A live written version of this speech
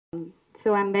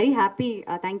So I'm very happy.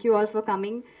 Thank you all for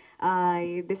coming.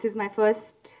 This is my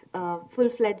first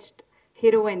full-fledged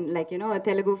heroine, like, a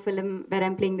Telugu film where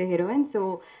I'm playing the heroine.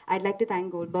 So I'd like to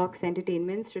thank Goldbox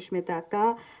Entertainment, Sushmitha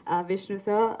Akka, Vishnu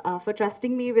sir, for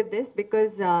trusting me with this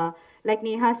because, like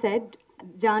Neha said,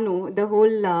 Janu, the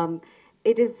whole,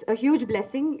 it is a huge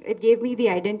blessing. It gave me the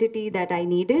identity that I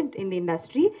needed in the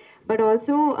industry, but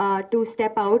also to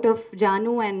step out of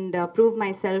Janu and prove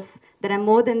myself that I'm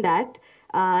more than that.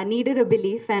 Needed a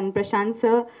belief, and Prashant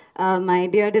sir, my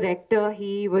dear director,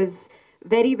 he was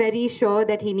very, very sure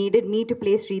that he needed me to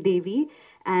play Sridevi,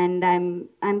 and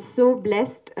I'm so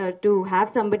blessed to have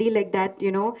somebody like that,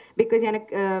 because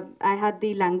I had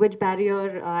the language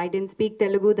barrier. I didn't speak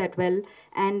Telugu that well,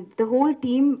 and the whole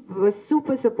team was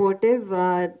super supportive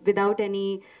without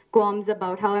any qualms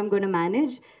about how I'm going to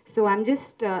manage. So I'm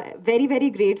just very, very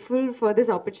grateful for this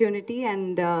opportunity,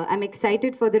 and I'm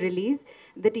excited for the release.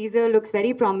 The teaser looks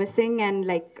very promising, and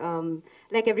like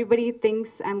everybody thinks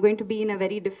I'm going to be in a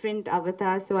very different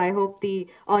avatar. So I hope the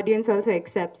audience also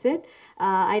accepts it.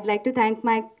 I'd like to thank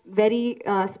my very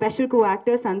special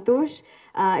co-actor Santosh.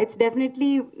 It's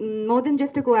definitely more than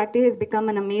just a co-actor. He's become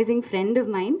an amazing friend of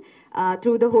mine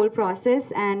through the whole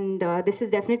process, and this is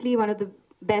definitely one of the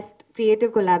best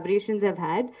creative collaborations I've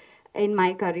had in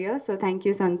my career. So thank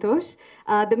you, Santosh.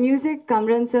 The music,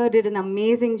 Kamran sir did an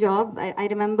amazing job. I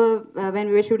remember when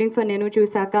we were shooting for Nenu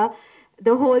Chusaka,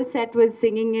 the whole set was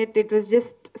singing it. It was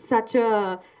just such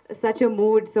a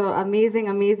mood. So amazing,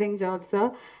 amazing job,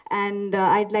 sir. And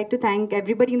I'd like to thank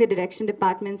everybody in the direction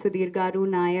department, Sudhir Garu,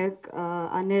 Nayak,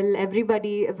 Anil,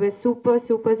 everybody was super,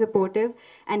 super supportive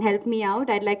and helped me out.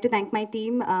 I'd like to thank my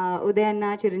team, Uday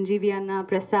Anna, Chiranjeevi Anna,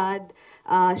 Prasad,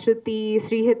 Shruti,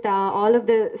 Srihita, all of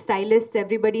the stylists,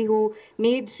 everybody who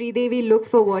made Sridevi look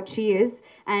for what she is.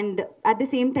 And at the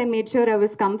same time made sure I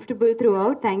was comfortable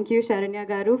throughout. Thank you, Sharanya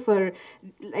Garu, for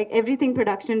like everything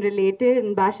production related.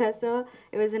 And Basha sir,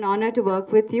 it was an honor to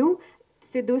work with you.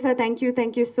 Sidhu sir, thank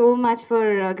you so much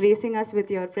for gracing us with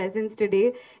your presence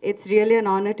today. It's really an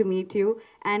honor to meet you.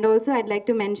 And also I'd like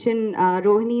to mention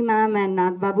Rohini ma'am and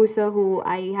Nagbabu sir, who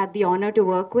I had the honor to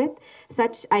work with.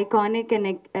 Such iconic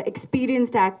and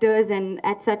experienced actors, and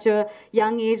at such a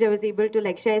young age I was able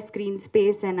to share screen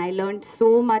space, and I learned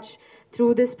so much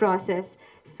through this process.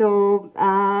 So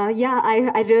yeah,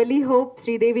 I really hope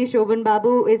Sridevi Shoban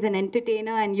Babu is an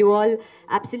entertainer and you all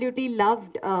absolutely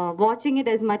loved watching it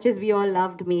as much as we all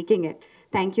loved making it.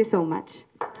 Thank you so much.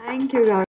 Thank you, Gauri.